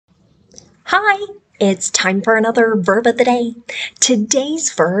Hi, it's time for another verb of the day.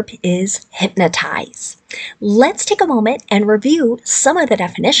 Today's verb is hypnotize. Let's take a moment and review some of the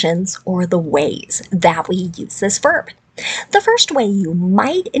definitions or the ways that we use this verb. The first way you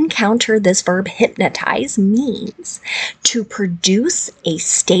might encounter this verb hypnotize means to produce a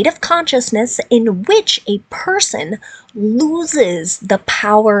state of consciousness in which a person loses the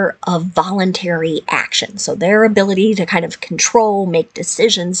power of voluntary action. So their ability to kind of control, make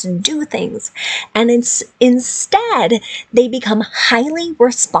decisions, and do things. And instead, they become highly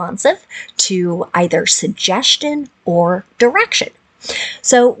responsive to either suggestion or direction.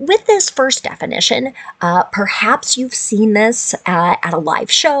 So with this first definition, perhaps you've seen this at a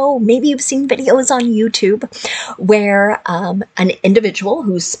live show. Maybe you've seen videos on YouTube where an individual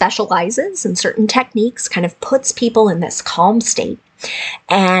who specializes in certain techniques kind of puts people in this calm state.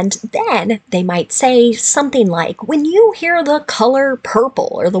 And then they might say something like, when you hear the color purple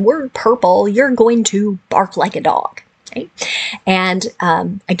or the word purple, you're going to bark like a dog. Right? And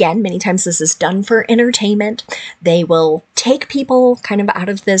again, many times this is done for entertainment. They will take people kind of out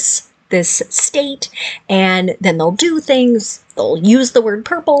of this state, and then they'll do things. They'll use the word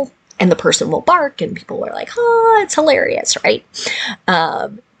purple, and the person will bark, and people are like, "Oh, it's hilarious!" Right?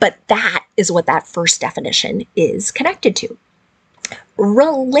 But that is what that first definition is connected to.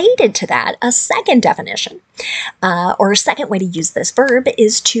 Related to that, a second definition, or a second way to use this verb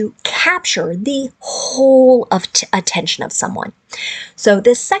is to capture the whole of attention of someone. So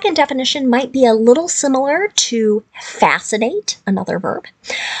this second definition might be a little similar to fascinate, another verb,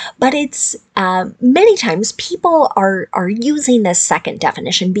 but it's many times people are using this second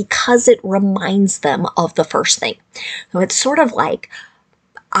definition because it reminds them of the first thing. So it's sort of like,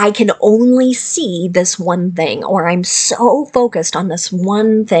 I can only see this one thing, or I'm so focused on this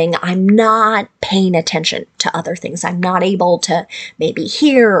one thing, I'm not paying attention to other things. I'm not able to maybe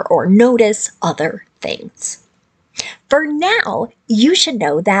hear or notice other things. For now, you should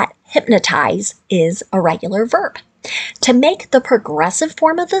know that hypnotize is a regular verb. To make the progressive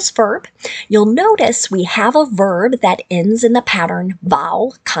form of this verb, you'll notice we have a verb that ends in the pattern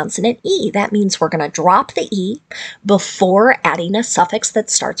vowel, consonant, E. That means we're going to drop the E before adding a suffix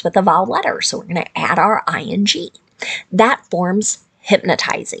that starts with a vowel letter. So we're going to add our ing. That forms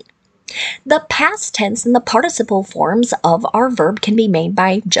hypnotizing. The past tense and the participle forms of our verb can be made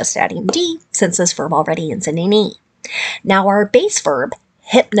by just adding D, since this verb already ends in an E. Now our base verb,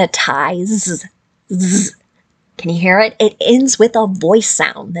 hypnotize, can you hear it? It ends with a voice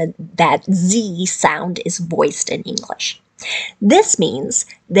sound. That Z sound is voiced in English. This means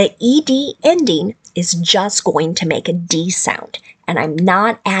the ED ending is just going to make a D sound, and I'm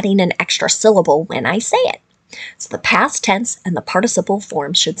not adding an extra syllable when I say it. So the past tense and the participle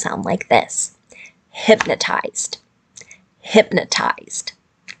forms should sound like this. Hypnotized, hypnotized.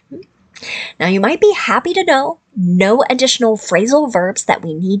 Now you might be happy to know no additional phrasal verbs that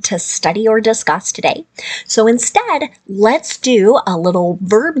we need to study or discuss today. So instead, let's do a little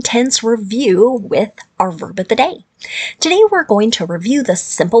verb tense review with our verb of the day. Today we're going to review the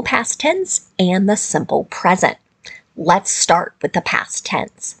simple past tense and the simple present. Let's start with the past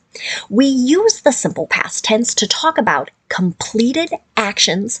tense. We use the simple past tense to talk about completed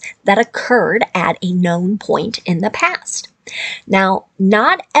actions that occurred at a known point in the past. Now,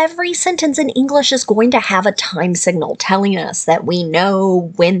 not every sentence in English is going to have a time signal telling us that we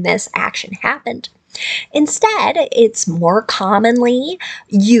know when this action happened. Instead, it's more commonly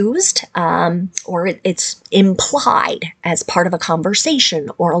used or it's implied as part of a conversation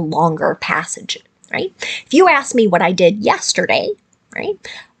or a longer passage, right? If you ask me what I did yesterday, right,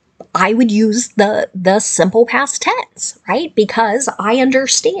 I would use the simple past tense, right? Because I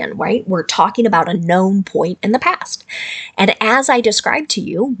understand, right? We're talking about a known point in the past. And as I described to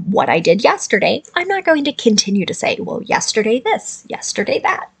you what I did yesterday, I'm not going to continue to say, well, yesterday this, yesterday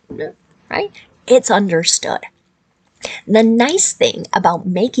that, right? It's understood. The nice thing about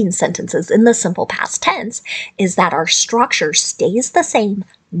making sentences in the simple past tense is that our structure stays the same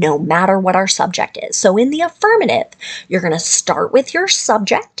no matter what our subject is. So in the affirmative, you're going to start with your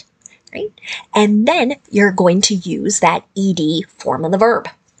subject, right? And then you're going to use that ED form of the verb.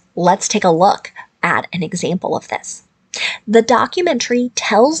 Let's take a look at an example of this. The documentary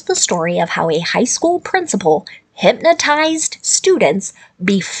tells the story of how a high school principal hypnotized students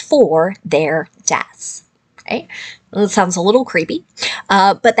before their deaths. Okay? Well, it sounds a little creepy,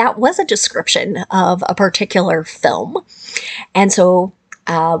 but that was a description of a particular film. And so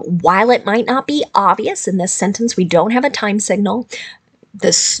while it might not be obvious in this sentence, we don't have a time signal,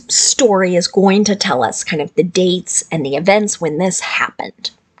 this story is going to tell us kind of the dates and the events when this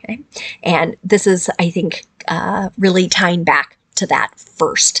happened. Okay? And this is, I think, really tying back to that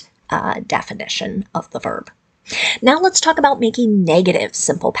first definition of the verb. Now let's talk about making negative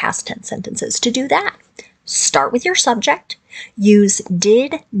simple past tense sentences. To do that, start with your subject, use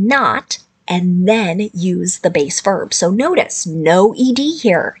did not, and then use the base verb. So notice, no ed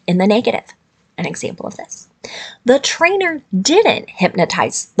here in the negative. An example of this. The trainer didn't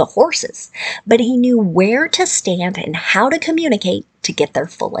hypnotize the horses, but he knew where to stand and how to communicate to get their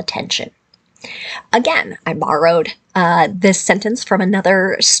full attention. Again, I borrowed this sentence from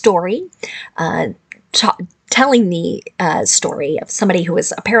another story, telling the story of somebody who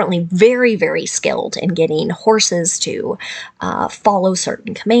was apparently very, very skilled in getting horses to follow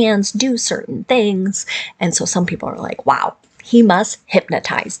certain commands, do certain things. And so some people are like, wow, he must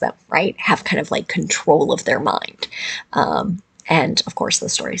hypnotize them, right? Have kind of like control of their mind. And of course, the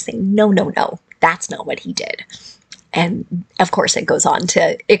story is saying, no, no, no, that's not what he did. And of course, it goes on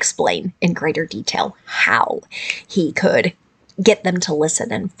to explain in greater detail how he could get them to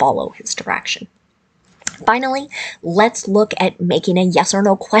listen and follow his direction. Finally, let's look at making a yes or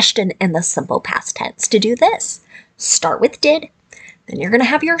no question in the simple past tense. To do this, start with did, then you're going to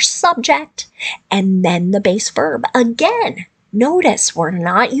have your subject, and then the base verb. Again, notice we're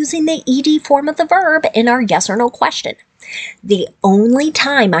not using the ed form of the verb in our yes or no question. The only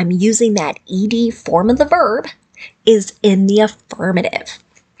time I'm using that ed form of the verb is in the affirmative.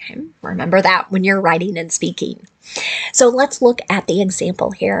 Okay? Remember that when you're writing and speaking. So let's look at the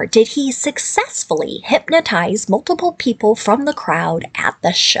example here. Did he successfully hypnotize multiple people from the crowd at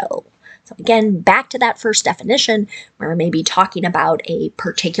the show? So again, back to that first definition, we're maybe talking about a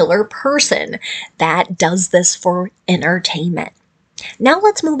particular person that does this for entertainment. Now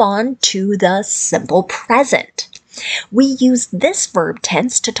let's move on to the simple present. We use this verb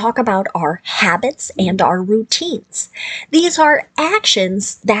tense to talk about our habits and our routines. These are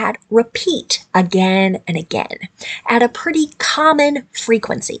actions that repeat again and again at a pretty common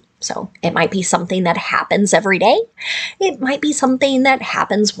frequency. So it might be something that happens every day. It might be something that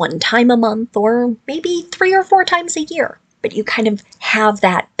happens one time a month or maybe 3 or 4 times a year, but you kind of have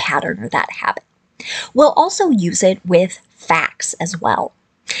that pattern or that habit. We'll also use it with facts as well.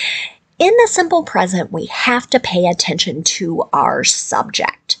 In the simple present, we have to pay attention to our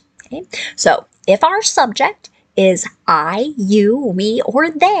subject. Okay? So if our subject is I, you, we,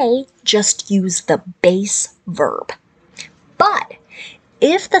 or they, just use the base verb. But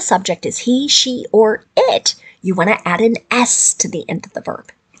if the subject is he, she, or it, you want to add an S to the end of the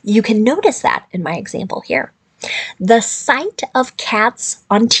verb. You can notice that in my example here. The sight of cats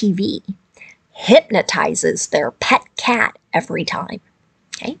on TV hypnotizes their pet cat every time.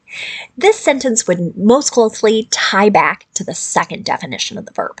 Okay? This sentence would most closely tie back to the second definition of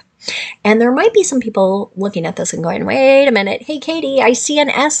the verb. And there might be some people looking at this and going, wait a minute, hey Katie, I see an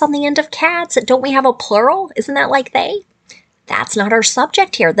S on the end of cats. Don't we have a plural? Isn't that like they? That's not our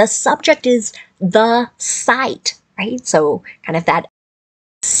subject here. The subject is the sight, right? So kind of that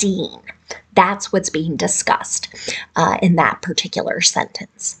scene. That's what's being discussed in that particular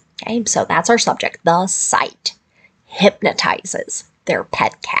sentence. Okay, so that's our subject. The sight hypnotizes their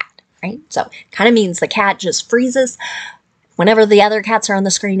pet cat, right? So kind of means the cat just freezes. Whenever the other cats are on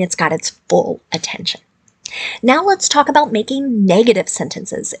the screen, it's got its full attention. Now let's talk about making negative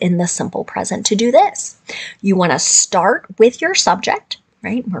sentences in the simple present. To do this, you want to start with your subject,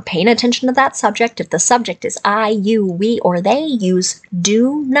 right? We're paying attention to that subject. If the subject is I, you, we, or they, use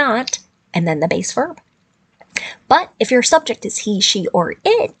do not and then the base verb. But if your subject is he, she, or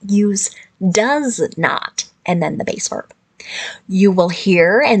it, use does not and then the base verb. You will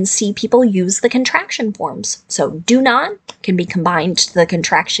hear and see people use the contraction forms. So do not can be combined to the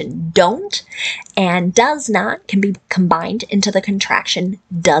contraction don't, and does not can be combined into the contraction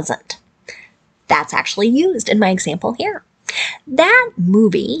doesn't. That's actually used in my example here. That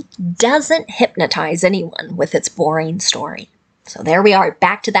movie doesn't hypnotize anyone with its boring story. So there we are,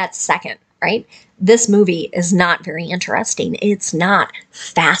 back to that second, right? This movie is not very interesting. It's not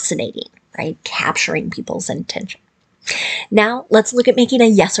fascinating, right? Capturing people's attention. Now, let's look at making a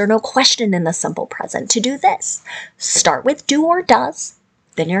yes or no question in the simple present. To do this, start with do or does,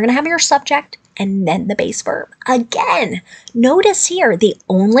 then you're going to have your subject, and then the base verb. Again, notice here, the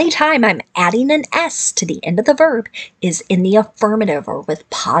only time I'm adding an S to the end of the verb is in the affirmative or with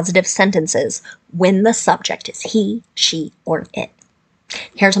positive sentences when the subject is he, she, or it.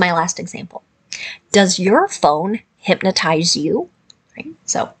 Here's my last example. Does your phone hypnotize you? Right?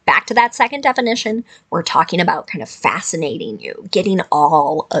 So back to that second definition, we're talking about kind of fascinating you, getting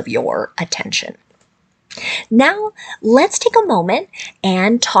all of your attention. Now, let's take a moment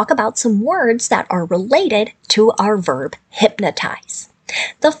and talk about some words that are related to our verb hypnotize.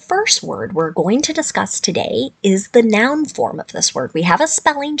 The first word we're going to discuss today is the noun form of this word. We have a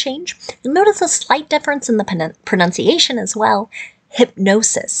spelling change. You'll notice a slight difference in the pronunciation as well.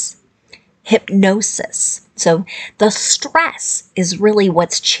 Hypnosis. Hypnosis. So the stress is really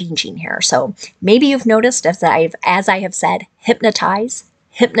what's changing here. So maybe you've noticed as I have said, hypnotize.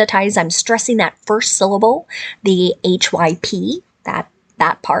 Hypnotize, I'm stressing that first syllable, the HYP,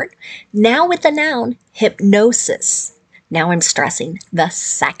 that part. Now with the noun, hypnosis. Now I'm stressing the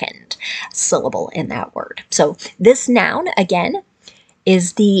second syllable in that word. So this noun, again,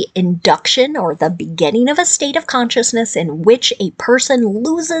 is the induction or the beginning of a state of consciousness in which a person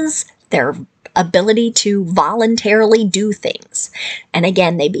loses their ability to voluntarily do things. And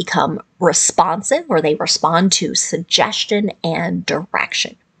again, they become responsive or they respond to suggestion and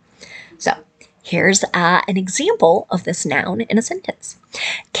direction. So here's an example of this noun in a sentence.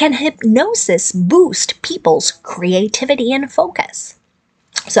 Can hypnosis boost people's creativity and focus?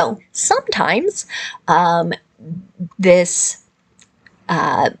 So sometimes this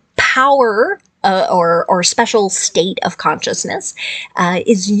power or special state of consciousness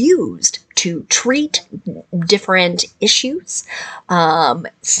is used to treat different issues.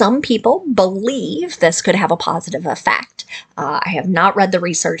 Some people believe this could have a positive effect. I have not read the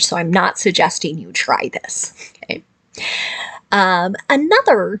research, so I'm not suggesting you try this. Okay.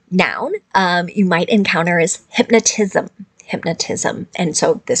 Another noun you might encounter is hypnotism. Hypnotism. And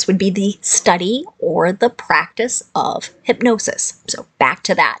so this would be the study or the practice of hypnosis. So back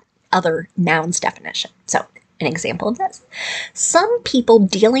to that other noun's definition. So an example of this. Some people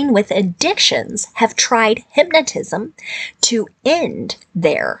dealing with addictions have tried hypnotism to end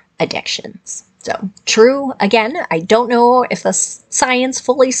their addictions. So true, again, I don't know if the science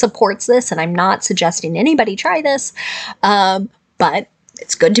fully supports this, and I'm not suggesting anybody try this, but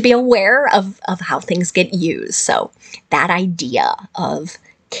it's good to be aware of how things get used. So that idea of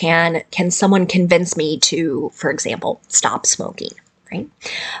can someone convince me to, for example, stop smoking, right?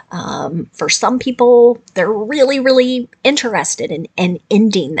 For some people, they're really, really interested in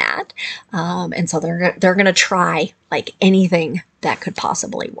ending that. And so they're going to try like anything that could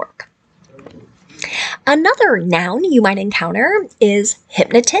possibly work. Another noun you might encounter is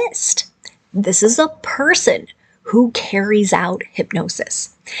hypnotist. This is a person who carries out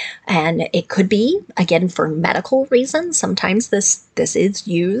hypnosis. And it could be, again, for medical reasons. Sometimes this is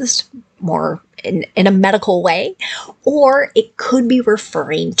used more in a medical way, or it could be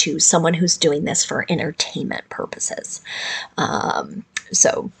referring to someone who's doing this for entertainment purposes.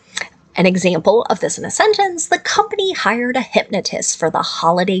 So an example of this in a sentence, the company hired a hypnotist for the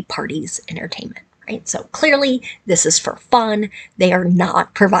holiday party's entertainment. Right? So clearly this is for fun. They are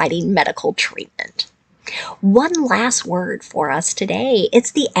not providing medical treatment. One last word for us today.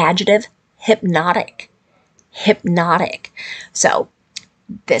 It's the adjective hypnotic. Hypnotic. So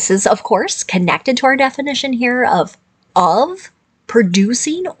this is, of course, connected to our definition here of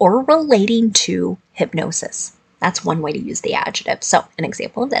producing or relating to hypnosis. That's one way to use the adjective. So an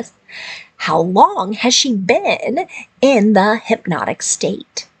example of this. How long has she been in the hypnotic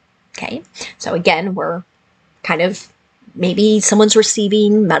state? Okay. So again, we're kind of, maybe someone's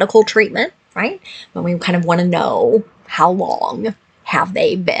receiving medical treatment, right? But we kind of want to know how long have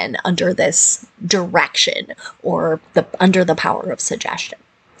they been under this direction or under the power of suggestion.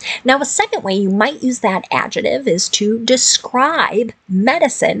 Now, a second way you might use that adjective is to describe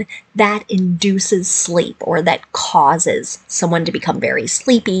medicine that induces sleep or that causes someone to become very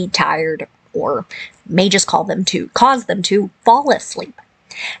sleepy, tired, or may just cause them to fall asleep.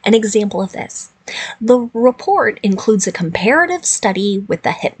 An example of this. The report includes a comparative study with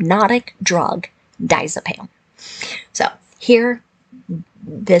the hypnotic drug diazepam. So here,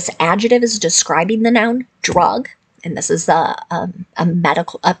 this adjective is describing the noun drug, and this is a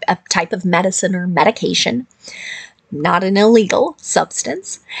type of medicine or medication, not an illegal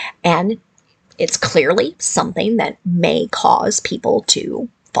substance, and it's clearly something that may cause people to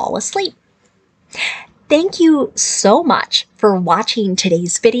fall asleep. Thank you so much for watching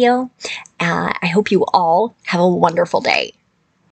today's video. I hope you all have a wonderful day.